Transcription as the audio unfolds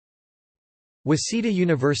Waseda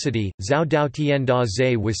University, Zhao Daotian da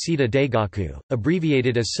Zhe Waseda Daigaku,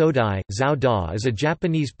 abbreviated as Sodai, Zhao Da, is a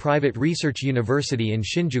Japanese private research university in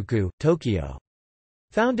Shinjuku, Tokyo.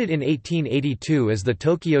 Founded in 1882 as the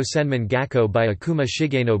Tokyo Senman Gakko by Akuma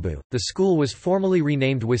Shigenobu, the school was formally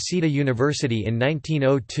renamed Waseda University in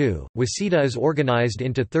 1902. Waseda is organized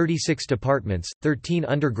into 36 departments, 13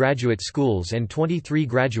 undergraduate schools and 23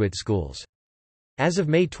 graduate schools. As of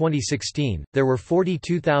May 2016, there were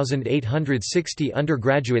 42,860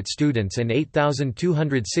 undergraduate students and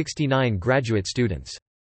 8,269 graduate students.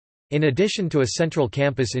 In addition to a central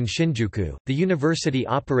campus in Shinjuku, the university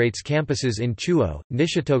operates campuses in Chuo,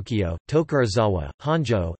 Nishitokyo, Tokurazawa,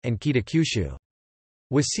 Honjo, and Kitakyushu.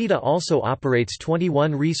 Waseda also operates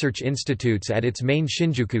 21 research institutes at its main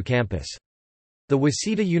Shinjuku campus. The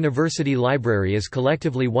Waseda University Library is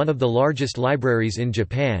collectively one of the largest libraries in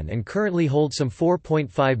Japan and currently holds some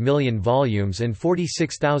 4.5 million volumes and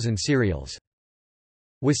 46,000 serials.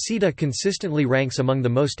 Waseda consistently ranks among the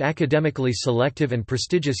most academically selective and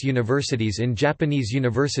prestigious universities in Japanese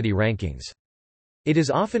university rankings. It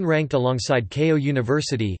is often ranked alongside Keio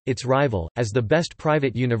University, its rival, as the best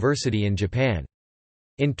private university in Japan.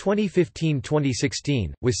 In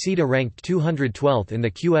 2015-2016, Waseda ranked 212th in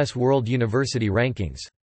the QS World University Rankings.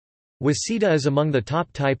 Waseda is among the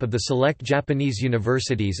top type of the select Japanese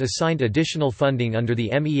universities assigned additional funding under the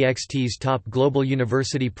MEXT's Top Global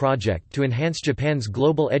University Project to enhance Japan's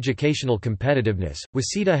global educational competitiveness.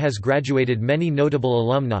 Waseda has graduated many notable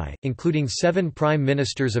alumni, including 7 prime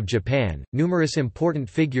ministers of Japan, numerous important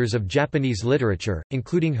figures of Japanese literature,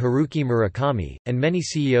 including Haruki Murakami, and many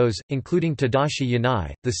CEOs, including Tadashi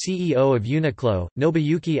Yanai, the CEO of Uniqlo,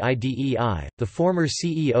 Nobuyuki Idei, the former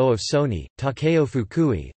CEO of Sony, Takeo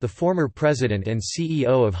Fukui, the former president and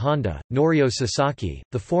CEO of Honda, Norio Sasaki,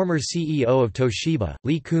 the former CEO of Toshiba,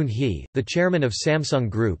 Lee Kun-hee, the chairman of Samsung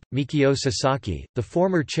Group, Mikio Sasaki, the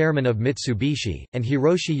former chairman of Mitsubishi, and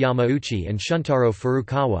Hiroshi Yamauchi and Shuntaro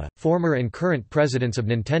Furukawa, former and current presidents of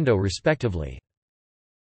Nintendo respectively.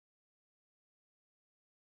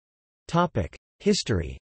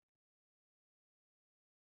 History.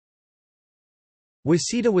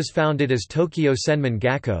 Waseda was founded as Tokyo Senman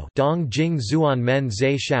Gakko Dongjing Zuan Men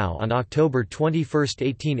Zai Shao on October 21,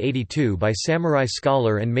 1882 by samurai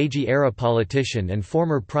scholar and Meiji-era politician and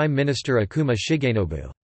former Prime Minister Akuma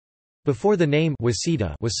Shigenobu. Before the name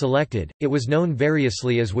Waseda was selected, it was known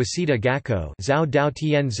variously as Waseda Gakko Zhao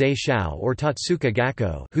Daotian Zai Shao or Tatsuka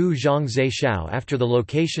Gakko Hu Zhang Zai Shao after the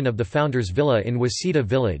location of the founder's villa in Waseda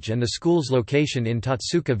Village and the school's location in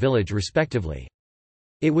Tatsuka Village respectively.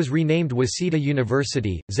 It was renamed Waseda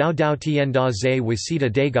University, Zhao Daotian da Zhe Waseda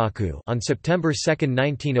Daigaku on September 2,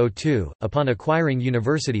 1902, upon acquiring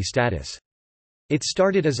university status. It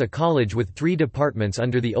started as a college with 3 departments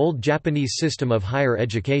under the old Japanese system of higher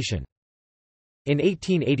education. In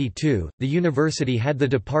 1882, the university had the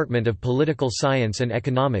Department of Political Science and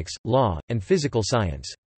Economics, Law, and Physical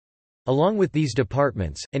Science. Along with these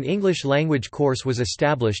departments, an English language course was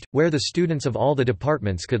established, where the students of all the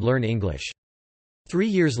departments could learn English. 3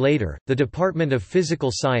 years later, the Department of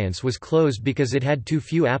Physical Science was closed because it had too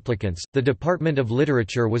few applicants. The Department of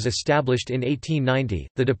Literature was established in 1890,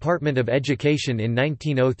 the Department of Education in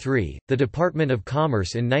 1903, the Department of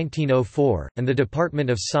Commerce in 1904, and the Department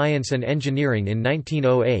of Science and Engineering in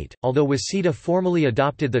 1908. Although Waseda formally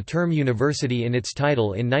adopted the term university in its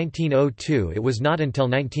title in 1902, it was not until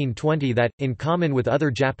 1920 that, in common with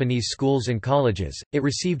other Japanese schools and colleges, it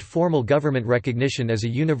received formal government recognition as a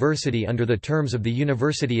university under the terms of the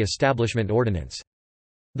University Establishment Ordinance.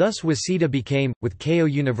 Thus Waseda became, with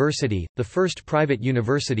Keio University, the first private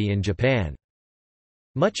university in Japan.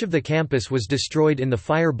 Much of the campus was destroyed in the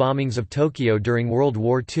fire bombings of Tokyo during World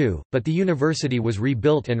War II, but the university was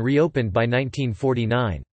rebuilt and reopened by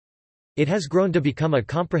 1949. It has grown to become a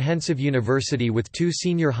comprehensive university with 2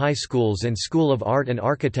 senior high schools and School of Art and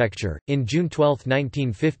Architecture. In June 12,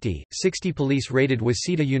 1950, 60 police raided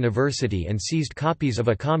Waseda University and seized copies of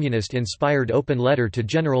a communist-inspired open letter to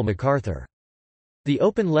General MacArthur. The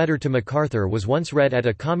open letter to MacArthur was once read at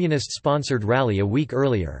a communist-sponsored rally a week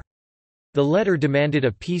earlier. The letter demanded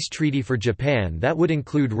a peace treaty for Japan that would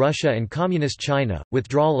include Russia and Communist China,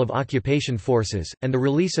 withdrawal of occupation forces, and the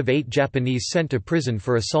release of 8 Japanese sent to prison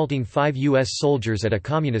for assaulting 5 U.S. soldiers at a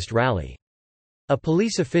communist rally. A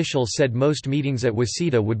police official said most meetings at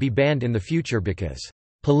Waseda would be banned in the future because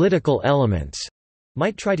political elements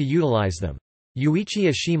might try to utilize them. Yuichi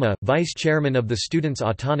Ashima, vice chairman of the Students'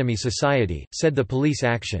 Autonomy Society, said the police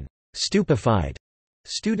action stupefied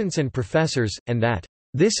students and professors, and that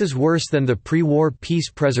this is worse than the pre-war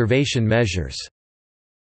peace preservation measures.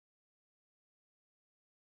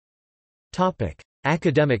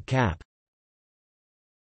 Academic cap.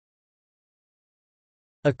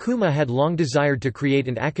 Akuma had long desired to create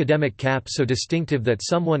an academic cap so distinctive that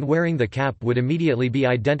someone wearing the cap would immediately be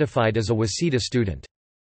identified as a Waseda student.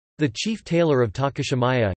 The chief tailor of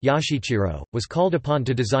Takashimaya, Yashichiro, was called upon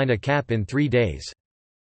to design a cap in 3 days.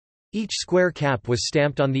 Each square cap was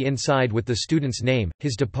stamped on the inside with the student's name,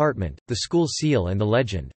 his department, the school seal and the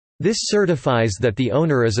legend, "This certifies that the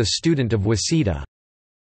owner is a student of Waseda."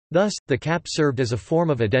 Thus, the cap served as a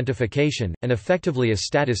form of identification, and effectively a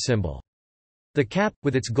status symbol. The cap,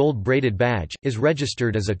 with its gold-braided badge, is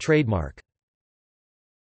registered as a trademark.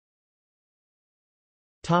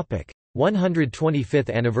 125th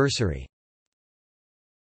anniversary.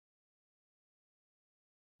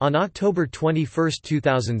 On October 21,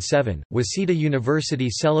 2007, Waseda University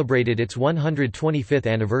celebrated its 125th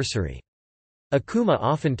anniversary. Akuma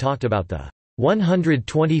often talked about the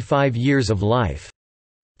 125 years of life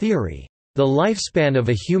theory. The lifespan of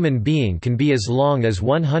a human being can be as long as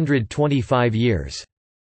 125 years.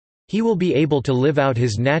 He will be able to live out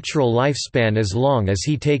his natural lifespan as long as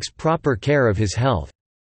he takes proper care of his health.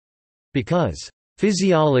 Because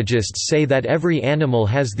physiologists say that every animal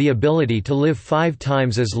has the ability to live 5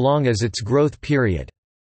 times as long as its growth period.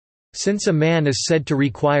 Since a man is said to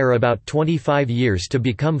require about 25 years to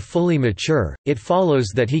become fully mature, it follows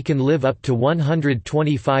that he can live up to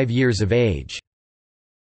 125 years of age.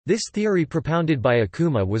 This theory propounded by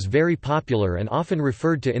Akuma was very popular and often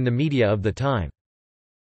referred to in the media of the time.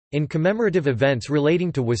 In commemorative events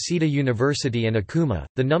relating to Waseda University and Akuma,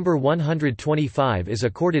 the number 125 is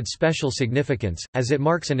accorded special significance, as it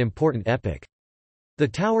marks an important epoch. The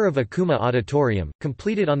tower of Akuma Auditorium,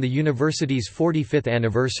 completed on the university's 45th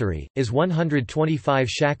anniversary, is 125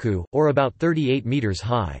 shaku, or about 38 meters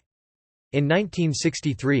high. In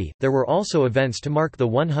 1963, there were also events to mark the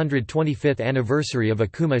 125th anniversary of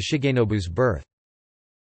Akuma Shigenobu's birth.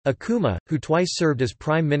 Akuma, who twice served as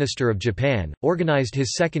Prime Minister of Japan, organized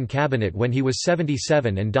his second cabinet when he was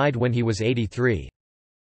 77 and died when he was 83.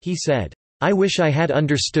 He said, "I wish I had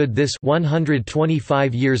understood this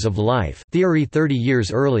 125 years of life theory 30 years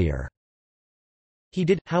earlier." He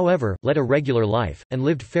did, however, lead a regular life, and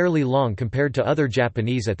lived fairly long compared to other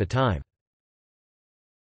Japanese at the time.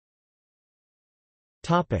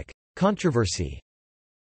 Controversy.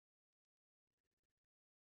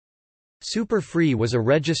 Super Free was a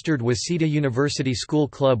registered Waseda University school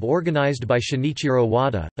club organized by Shinichiro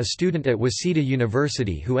Wada, a student at Waseda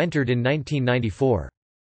University who entered in 1994.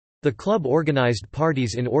 The club organized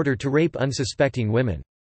parties in order to rape unsuspecting women.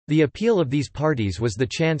 The appeal of these parties was the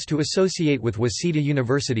chance to associate with Waseda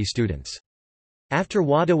University students. After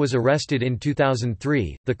Wada was arrested in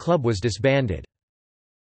 2003, the club was disbanded.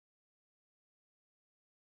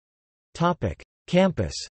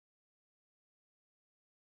 Campus.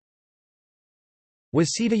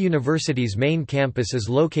 Waseda University's main campus is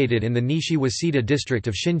located in the Nishi Waseda district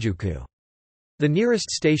of Shinjuku. The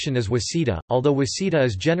nearest station is Waseda, although Waseda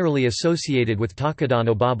is generally associated with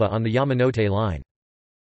Takadanobaba on the Yamanote line.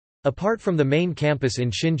 Apart from the main campus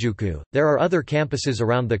in Shinjuku, there are other campuses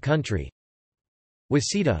around the country.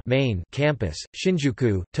 Waseda main campus,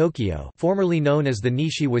 Shinjuku, Tokyo, formerly known as the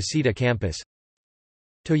Nishi Waseda campus.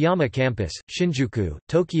 Toyama campus, Shinjuku,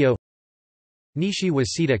 Tokyo. Nishi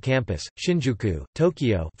Waseda campus, Shinjuku,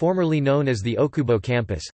 Tokyo, formerly known as the Okubo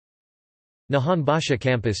campus. Nihonbashi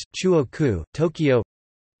campus, Chuo-ku, Tokyo.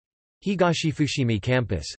 Higashifushimi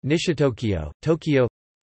campus, Nishitokyo, Tokyo.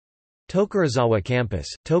 Tokurazawa campus,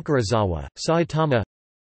 Tokurazawa, Saitama.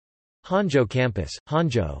 Honjo campus,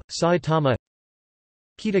 Honjo, Saitama.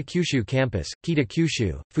 Kitakyushu campus,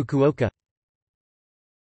 Kitakyushu, Fukuoka.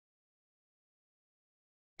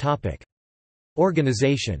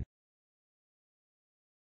 Organization.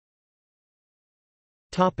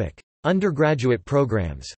 Undergraduate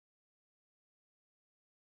programs.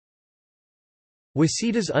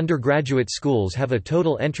 Waseda's undergraduate schools have a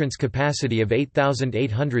total entrance capacity of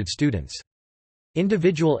 8,800 students.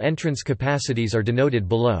 Individual entrance capacities are denoted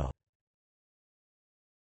below.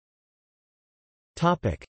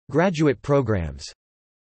 Graduate programs.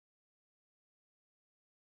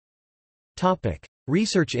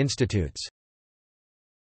 Research institutes.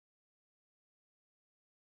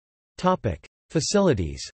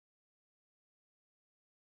 Facilities.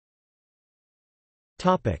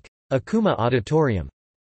 Akuma Auditorium.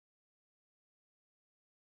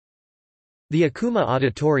 The Akuma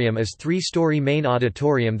Auditorium is a 3-story main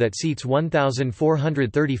auditorium that seats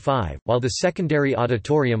 1,435, while the secondary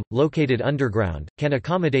auditorium, located underground, can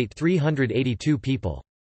accommodate 382 people.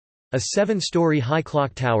 A 7-story high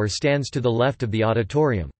clock tower stands to the left of the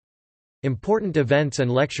auditorium. Important events and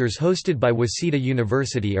lectures hosted by Waseda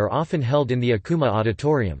University are often held in the Akuma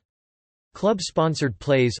Auditorium. Club-sponsored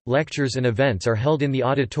plays, lectures and events are held in the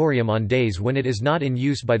auditorium on days when it is not in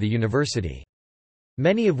use by the university.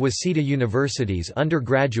 Many of Waseda University's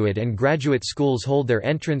undergraduate and graduate schools hold their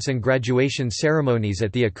entrance and graduation ceremonies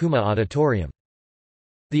at the Akuma Auditorium.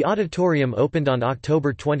 The auditorium opened on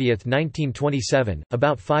October 20, 1927,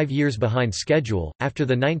 about 5 years behind schedule, after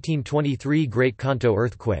the 1923 Great Kanto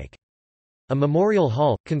earthquake. A memorial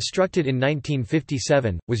hall, constructed in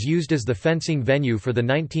 1957, was used as the fencing venue for the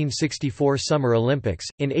 1964 Summer Olympics.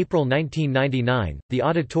 In April 1999, the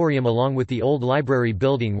auditorium along with the old library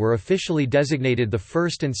building were officially designated the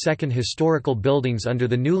first and second historical buildings under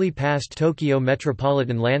the newly passed Tokyo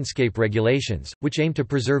Metropolitan Landscape Regulations, which aim to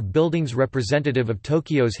preserve buildings representative of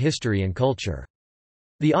Tokyo's history and culture.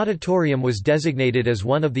 The auditorium was designated as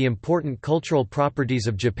one of the important cultural properties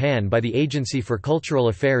of Japan by the Agency for Cultural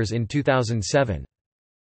Affairs in 2007.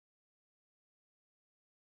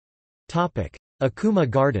 Akuma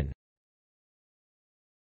Garden.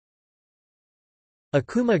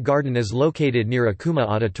 Akuma Garden is located near Akuma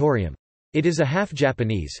Auditorium. It is a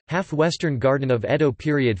half-Japanese, half-Western garden of Edo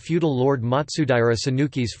period feudal Lord Matsudaira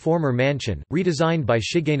Sanuki's former mansion, redesigned by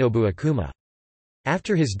Shigenobu Akuma.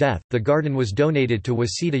 After his death, the garden was donated to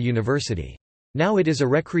Waseda University. Now it is a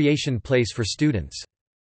recreation place for students.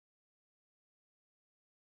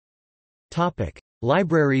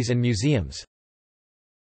 Libraries and museums.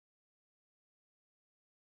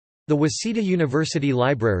 The Waseda University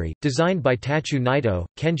Library, designed by Tachu Naito,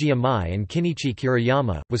 Kenji Imai and Kinichi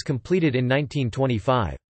Kiriyama, was completed in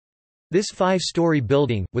 1925. This 5-story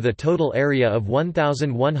building, with a total area of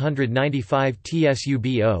 1,195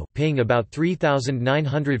 tsubo, paying about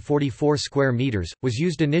 3,944 square meters, was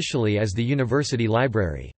used initially as the university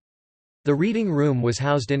library. The reading room was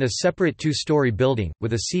housed in a separate 2-story building,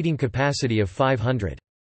 with a seating capacity of 500.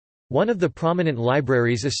 One of the prominent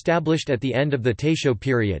libraries established at the end of the Taisho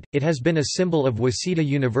period, it has been a symbol of Waseda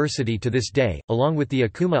University to this day, along with the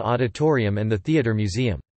Akuma Auditorium and the Theatre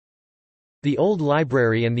Museum. The old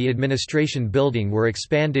library and the administration building were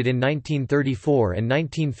expanded in 1934 and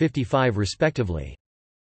 1955 respectively.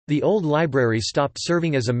 The old library stopped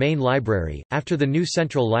serving as a main library, after the new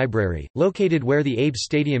central library, located where the Abe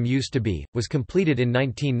Stadium used to be, was completed in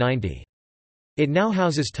 1990. It now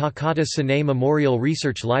houses Takata Sanae Memorial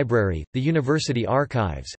Research Library, the University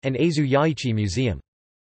Archives, and Eizu Yaichi Museum.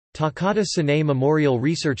 Takata Sanae Memorial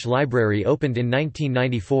Research Library opened in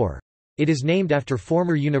 1994. It is named after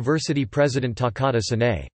former university president Takata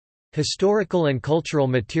Sanae. Historical and cultural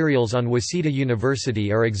materials on Waseda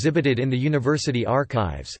University are exhibited in the university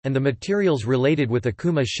archives, and the materials related with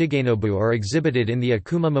Akuma Shigenobu are exhibited in the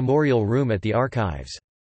Akuma Memorial Room at the archives.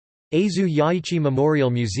 Eizu Yaichi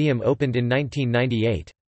Memorial Museum opened in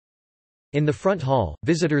 1998. In the front hall,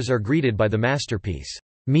 visitors are greeted by the masterpiece,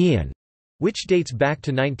 Mian, which dates back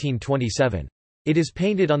to 1927. It is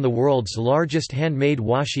painted on the world's largest handmade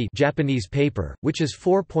washi Japanese paper, which is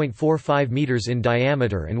 4.45 meters in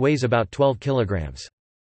diameter and weighs about 12 kilograms.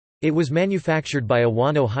 It was manufactured by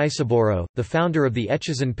Iwano Hisaburo, the founder of the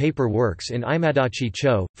Echizen Paper Works in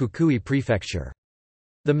Imadachi-cho, Fukui Prefecture.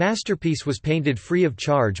 The masterpiece was painted free of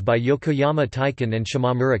charge by Yokoyama Taiken and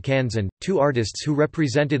Shimamura Kanzan, two artists who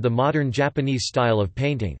represented the modern Japanese style of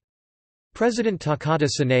painting. President Takata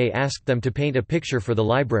Sanae asked them to paint a picture for the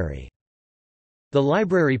library. The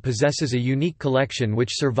library possesses a unique collection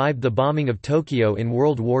which survived the bombing of Tokyo in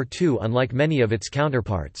World War II unlike many of its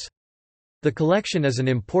counterparts. The collection is an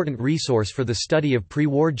important resource for the study of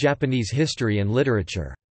pre-war Japanese history and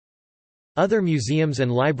literature. Other museums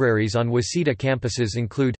and libraries on Waseda campuses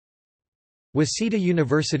include Waseda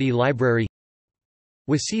University Library,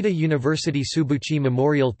 Waseda University Subuchi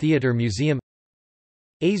Memorial Theatre Museum,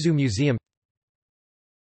 Eizu Museum.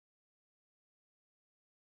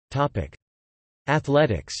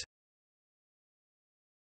 Athletics.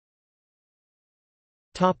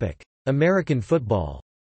 American football.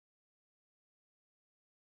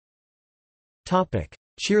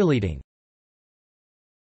 Cheerleading.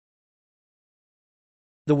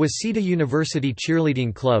 The Waseda University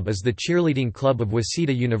Cheerleading Club is the cheerleading club of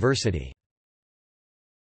Waseda University.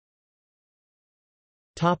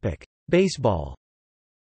 Baseball.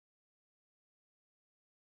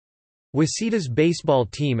 Waseda's baseball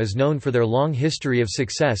team is known for their long history of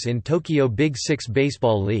success in Tokyo Big Six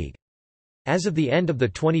Baseball League. As of the end of the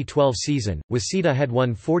 2012 season, Waseda had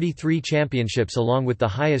won 43 championships along with the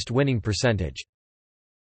highest winning percentage.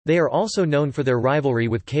 They are also known for their rivalry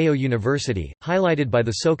with Keio University, highlighted by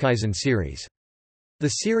the Sokaizen series. The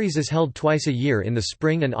series is held twice a year in the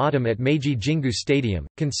spring and autumn at Meiji Jingu Stadium,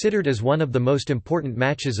 considered as one of the most important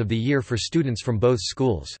matches of the year for students from both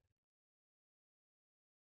schools.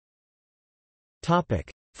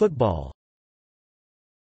 Football.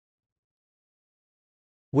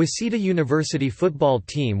 Waseda University football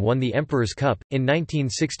team won the Emperor's Cup, in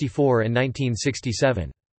 1964 and 1967.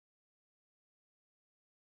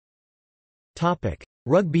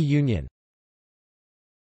 Rugby union.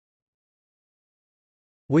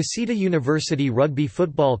 Waseda University Rugby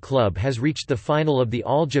Football Club has reached the final of the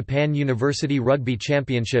All Japan University Rugby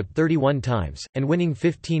Championship 31 times, and winning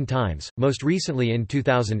 15 times, most recently in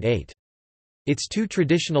 2008. Its two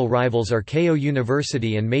traditional rivals are Keio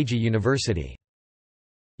University and Meiji University.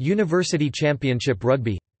 University Championship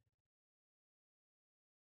Rugby.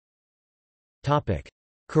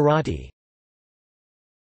 Karate.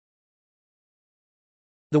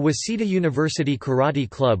 The Waseda University Karate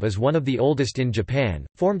Club is one of the oldest in Japan,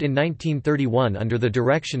 formed in 1931 under the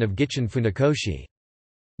direction of Gichin Funakoshi.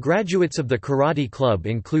 Graduates of the Karate Club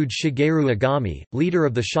include Shigeru Agami, leader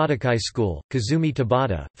of the Shotokai School, Kazumi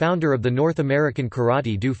Tabata, founder of the North American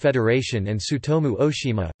Karate-Do Federation, and Tsutomu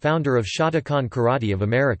Oshima, founder of Shotokan Karate of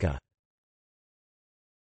America.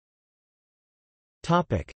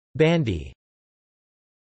 Bandy.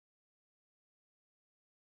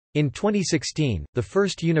 In 2016, the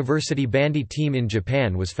first university bandy team in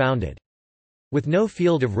Japan was founded. With no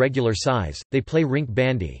field of regular size, they play rink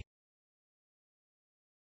bandy.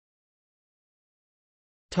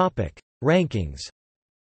 Rankings.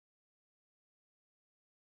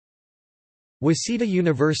 Waseda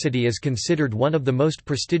University is considered one of the most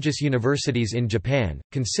prestigious universities in Japan,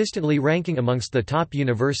 consistently ranking amongst the top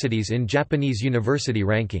universities in Japanese university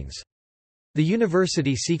rankings. The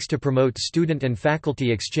university seeks to promote student and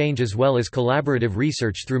faculty exchange as well as collaborative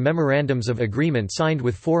research through memorandums of agreement signed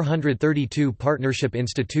with 432 partnership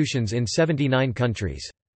institutions in 79 countries.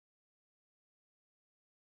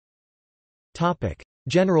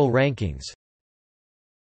 General rankings.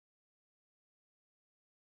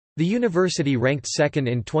 The university ranked second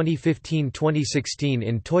in 2015-2016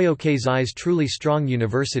 in Toyo Keizai's Truly Strong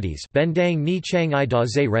Universities Bendang ni Chang'ai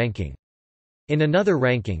Daze ranking. In another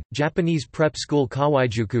ranking, Japanese prep school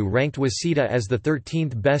Kawaijuku ranked Waseda as the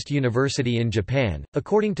 13th best university in Japan.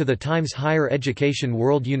 According to the Times Higher Education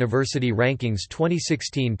World University Rankings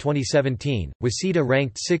 2016-2017, Waseda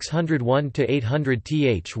ranked 601 to 800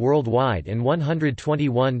 th worldwide and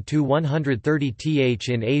 121 to 130 th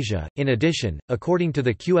in Asia. In addition, according to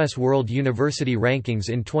the QS World University Rankings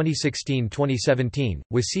in 2016-2017,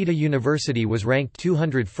 Waseda University was ranked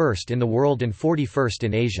 201st in the world and 41st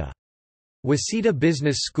in Asia. Waseda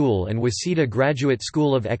Business School and Waseda Graduate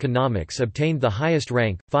School of Economics obtained the highest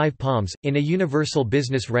rank, 5 palms, in a universal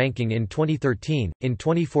business ranking in 2013. In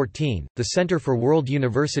 2014, the Center for World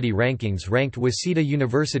University Rankings ranked Waseda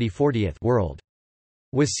University 40th world.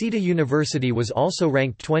 Waseda University was also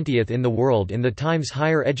ranked 20th in the world in the Times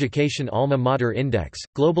Higher Education Alma Mater Index,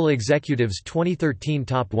 Global Executives 2013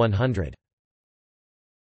 Top 100.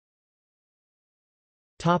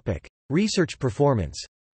 Research performance.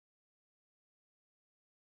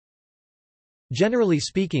 Generally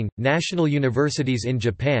speaking, national universities in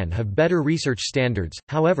Japan have better research standards,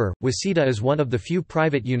 however, Waseda is one of the few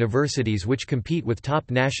private universities which compete with top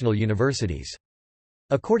national universities.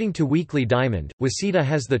 According to Weekly Diamond, Waseda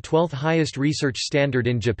has the 12th highest research standard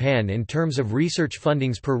in Japan in terms of research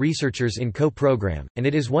fundings per researchers in co-program, and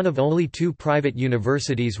it is one of only 2 private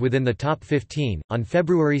universities within the top 15. On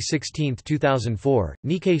February 16, 2004,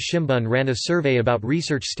 Nikkei Shimbun ran a survey about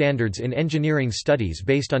research standards in engineering studies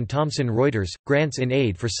based on Thomson Reuters, grants in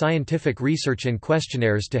aid for scientific research and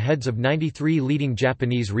questionnaires to heads of 93 leading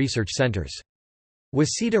Japanese research centers.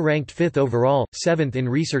 Waseda ranked 5th overall, 7th in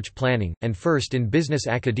research planning, and 1st in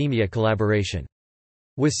business-academia collaboration.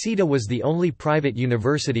 Waseda was the only private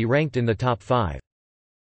university ranked in the top 5.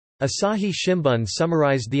 Asahi Shimbun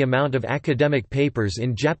summarized the amount of academic papers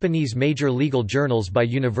in Japanese major legal journals by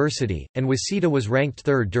university, and Waseda was ranked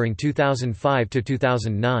 3rd during 2005 to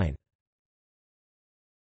 2009.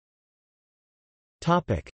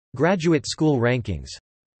 Graduate school rankings.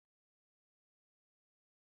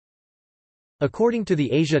 According to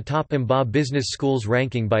the Asia Top MBA Business Schools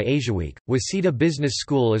ranking by AsiaWeek, Waseda Business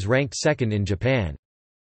School is ranked 2nd in Japan.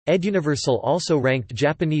 EdUniversal also ranked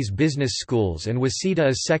Japanese business schools and Waseda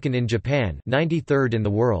is 2nd in Japan, 93rd in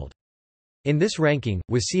the world. In this ranking,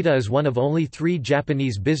 Waseda is one of only 3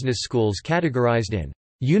 Japanese business schools categorized in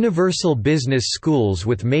Universal Business Schools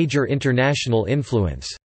with Major International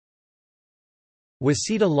Influence.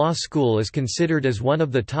 Waseda Law School is considered as one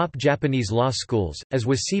of the top Japanese law schools, as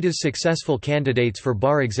Waseda's successful candidates for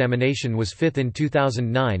bar examination was 5th in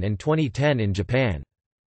 2009 and 2010 in Japan.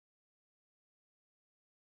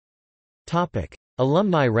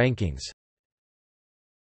 Alumni rankings.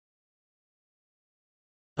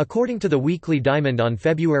 According to the Weekly Diamond on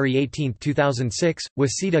February 18, 2006,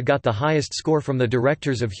 Waseda got the highest score from the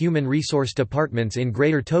directors of human resource departments in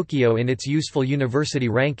Greater Tokyo in its Useful University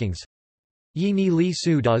rankings.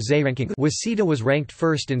 Waseda was ranked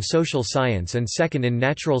first in social science and second in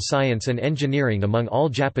natural science and engineering among all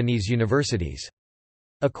Japanese universities.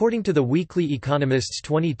 According to the Weekly Economist's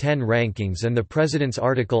 2010 rankings and the President's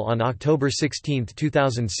article on October 16,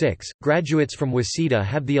 2006, graduates from Waseda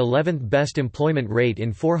have the 11th best employment rate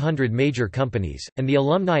in 400 major companies, and the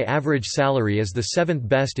alumni average salary is the 7th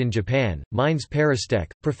best in Japan. Mines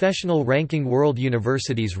Peristek, professional ranking world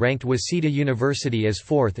universities ranked Waseda University as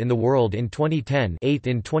 4th in the world in 2010, 8th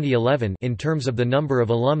in 2011 in terms of the number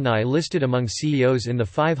of alumni listed among CEOs in the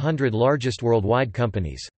 500 largest worldwide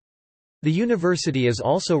companies. The university is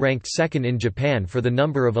also ranked second in Japan for the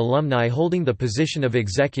number of alumni holding the position of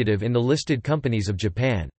executive in the listed companies of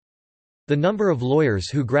Japan. The number of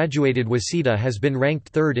lawyers who graduated Waseda has been ranked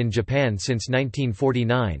third in Japan since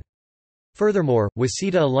 1949. Furthermore,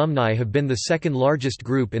 Waseda alumni have been the second largest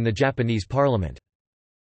group in the Japanese parliament.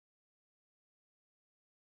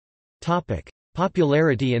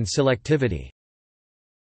 Popularity and selectivity.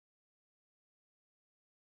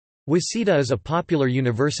 Waseda is a popular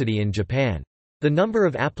university in Japan. The number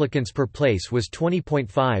of applicants per place was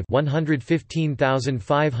 20.5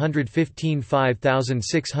 115,515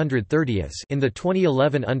 5,630 in the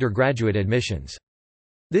 2011 undergraduate admissions.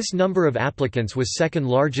 This number of applicants was second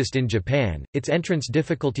largest in Japan. Its entrance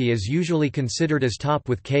difficulty is usually considered as top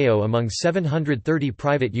with Keio among 730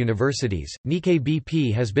 private universities. Nikkei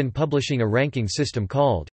BP has been publishing a ranking system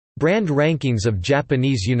called Brand Rankings of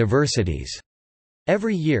Japanese Universities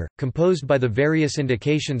every year, composed by the various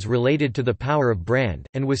indications related to the power of brand,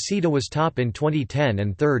 and Waseda was top in 2010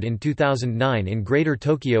 and third in 2009 in Greater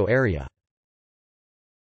Tokyo area.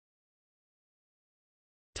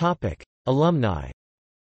 Alumni.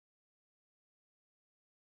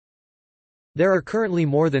 There are currently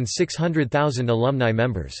more than 600,000 alumni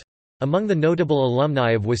members. Among the notable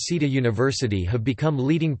alumni of Waseda University have become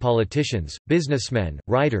leading politicians, businessmen,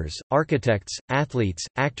 writers, architects, athletes,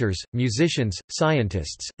 actors, musicians,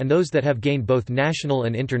 scientists, and those that have gained both national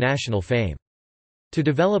and international fame. To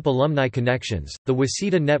develop alumni connections, the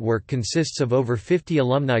Waseda network consists of over 50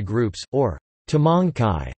 alumni groups, or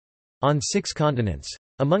Tomonkai, on 6 continents.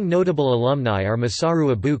 Among notable alumni are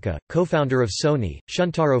Masaru Ibuka, co-founder of Sony,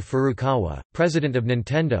 Shuntaro Furukawa, president of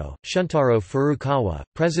Nintendo, Shuntaro Furukawa,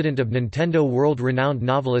 president of Nintendo, world-renowned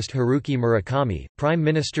novelist Haruki Murakami, prime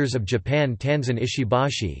ministers of Japan Tanzan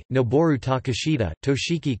Ishibashi, Noboru Takashita,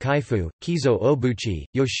 Toshiki Kaifu, Kizo Obuchi,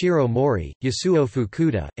 Yoshiro Mori, Yasuo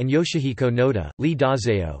Fukuda, and Yoshihiko Noda, Lee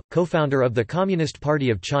Dazeo, co-founder of the Communist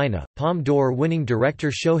Party of China, Palme d'Or winning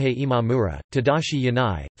director Shohei Imamura, Tadashi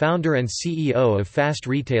Yanai, founder and CEO of Fast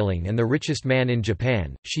Retailing and the richest man in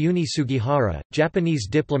Japan, Shiuni Sugihara, Japanese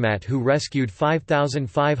diplomat who rescued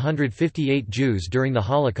 5,558 Jews during the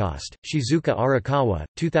Holocaust, Shizuka Arakawa,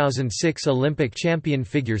 2006 Olympic champion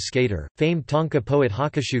figure skater, famed Tonka poet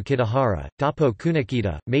Hakushu Kitahara, Toppo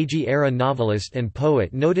Kunakita, Meiji-era novelist and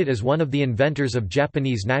poet noted as one of the inventors of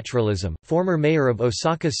Japanese naturalism, former mayor of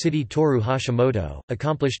Osaka City Toru Hashimoto,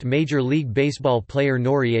 accomplished Major League Baseball player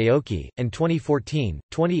Nori Aoki, and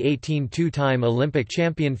 2014-2018 two-time Olympic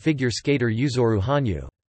champion figure skater Yuzuru Hanyu.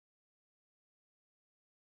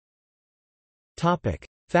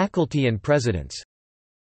 Faculty and presidents.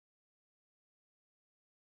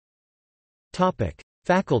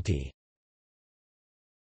 Faculty.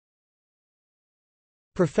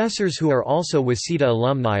 Professors who are also Waseda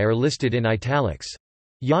alumni are listed in italics.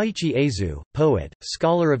 Yaichi Eizu, poet,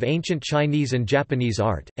 scholar of ancient Chinese and Japanese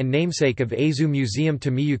art, and namesake of Eizu Museum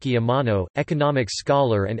Tomiyuki Amano, economics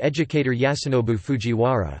scholar and educator Yasunobu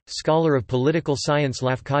Fujiwara, scholar of political science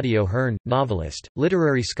Lafcadio Hearn, novelist,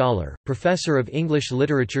 literary scholar, professor of English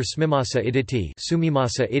literature Sumimasa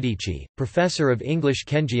Idichi, professor of English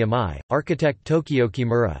Kenji Amai, architect Tokio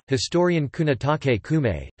Kimura, historian Kunitake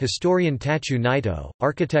Kume, historian Tachu Naito,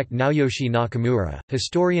 architect Naoyoshi Nakamura,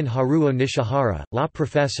 historian Haruo Nishihara, law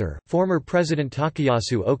professor, former President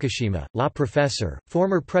Takayasu Okashima, law professor,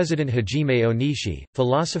 former President Hajime Onishi,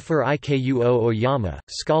 philosopher Ikuo Oyama,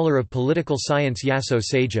 scholar of political science Yaso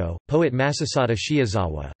Seijo, poet Masasada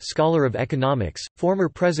Shiozawa, scholar of economics, former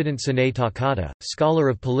President Sanae Takada, scholar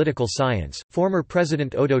of political science, former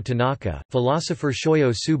President Odo Tanaka, philosopher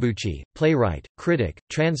Shoyo Subuchi, playwright, critic,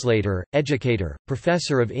 translator, educator,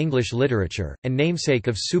 professor of English literature, and namesake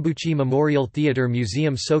of Subuchi Memorial Theatre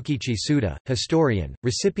Museum Sokichi Suda, historian,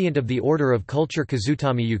 recipient of the Order of Culture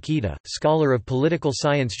Kazutami Yukita, scholar of political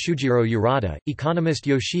science Shujiro Urata, economist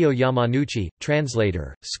Yoshio Yamanouchi,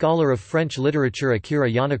 translator, scholar of French literature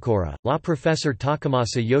Akira Yanakura, law professor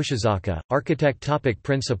Takamasa Yoshizaka, architect. Topic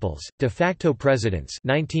principles, de facto presidents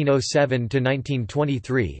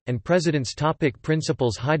 1907–1923, and presidents. Topic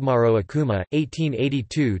principles. Hidemaro Akuma,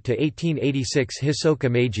 1882–1886. Hisoka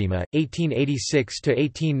Meijima,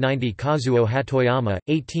 1886–1890. Kazuo Hatoyama,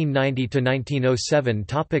 1890–1907.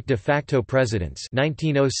 Topic de facto presidents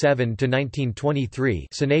 1907–1923.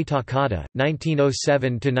 Sanae Takada,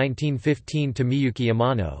 1907–1915. Miyuki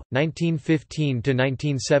Amano,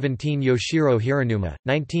 1915–1917. Yoshiro Hiranuma,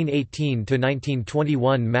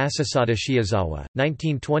 1918–1921. Masasada Shiozawa,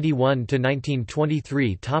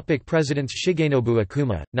 1921–1923. Topic presidents. Shigenobu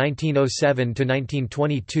Akuma,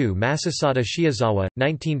 1907–1922. Masasada Shiozawa,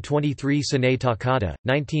 1923. Sanae Takada,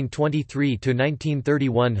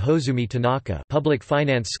 1923–1931. Hozumi Tanaka, public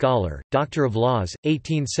finance scholar, Doctor of Laws,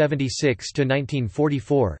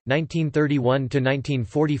 1876–1944,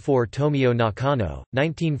 1931–1944. Tomio Nakano,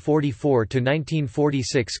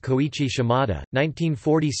 1944–1946. Koichi Shimada,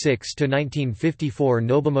 1946–1954.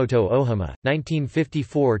 Nobumoto Ohama,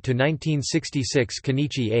 1954–1966.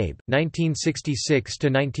 Kenichi Abe,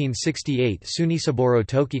 1966–1968. Sunisaburo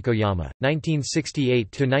Tokikoyama,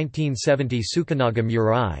 1968–1970. Sukanaga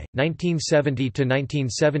Murai,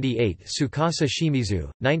 1970–1978. Tsukasa Shimizu,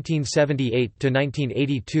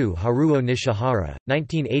 1978–1982. Haruo Nishihara,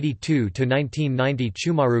 1982–1990.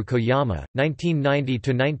 Chumaru Koyama,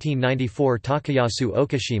 1990–1994. Takayasu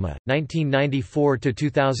Okashima,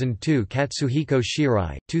 1994–2002. Katsuhiko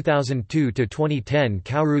Shirai, 2002–2010.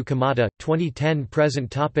 Kaoru Kamada, 2010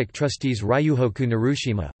 present. Topic trustees. Ryuhoku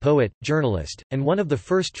Narushima, poet, journalist, and one of the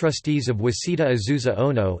first trustees of Waseda Azusa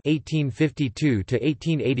Ono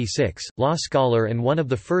 (1852–1886), law scholar and one of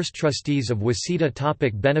the first trustees of Waseda.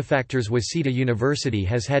 Topic benefactors. Waseda University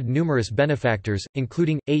has had numerous benefactors,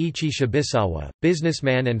 including Eiichi Shibisawa,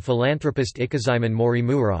 businessman and philanthropist Ikazuman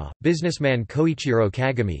Morimura, businessman Koichiro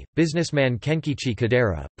Kagami, businessman Kenkichi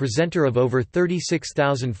Kadera, presenter of over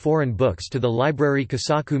 36,000 foreign books to the library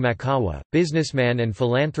Kasaku Makawa, businessman and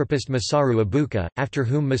philanthropist Masaru Ibuka, after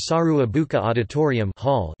whom Masaru Ibuka Auditorium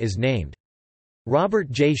Hall is named. Robert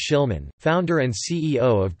J. Shillman, founder and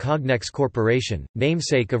CEO of Cognex Corporation,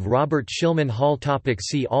 namesake of Robert Shillman Hall.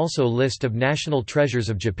 See also List of national treasures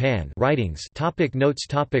of Japan. Writings. Notes.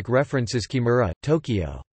 References. Kimura,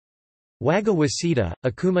 Tokyo. Waga Waseda,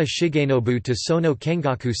 Akuma Shigenobu to Sono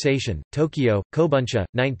Kengaku Seishin, Tokyo, Kobunsha,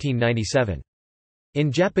 1997.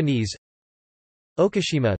 In Japanese.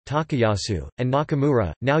 Okashima, Takayasu, and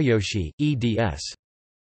Nakamura, Naoyoshi, eds.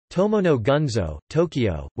 Tomono Gunzo,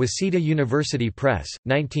 Tokyo, Waseda University Press,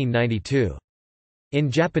 1992.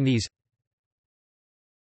 In Japanese.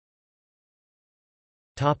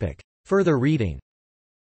 Further reading.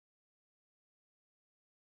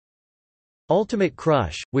 Ultimate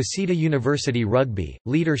Crush, Waseda University Rugby,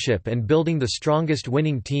 Leadership and Building the Strongest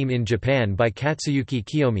Winning Team in Japan by Katsuyuki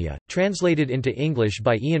Kiyomiya, translated into English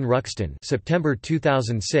by Ian Ruxton September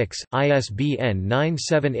 2006, ISBN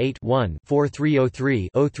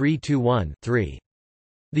 978-1-4303-0321-3.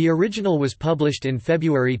 The original was published in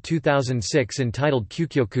February 2006 entitled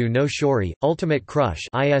Kyukyoku no Shori, Ultimate Crush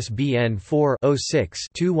ISBN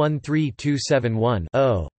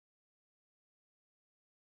 4-06-213271-0.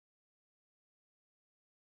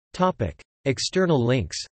 External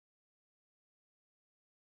links.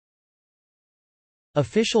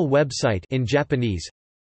 Official website in Japanese.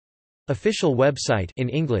 Official website in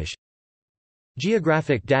English.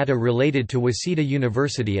 Geographic data related to Waseda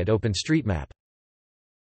University at OpenStreetMap.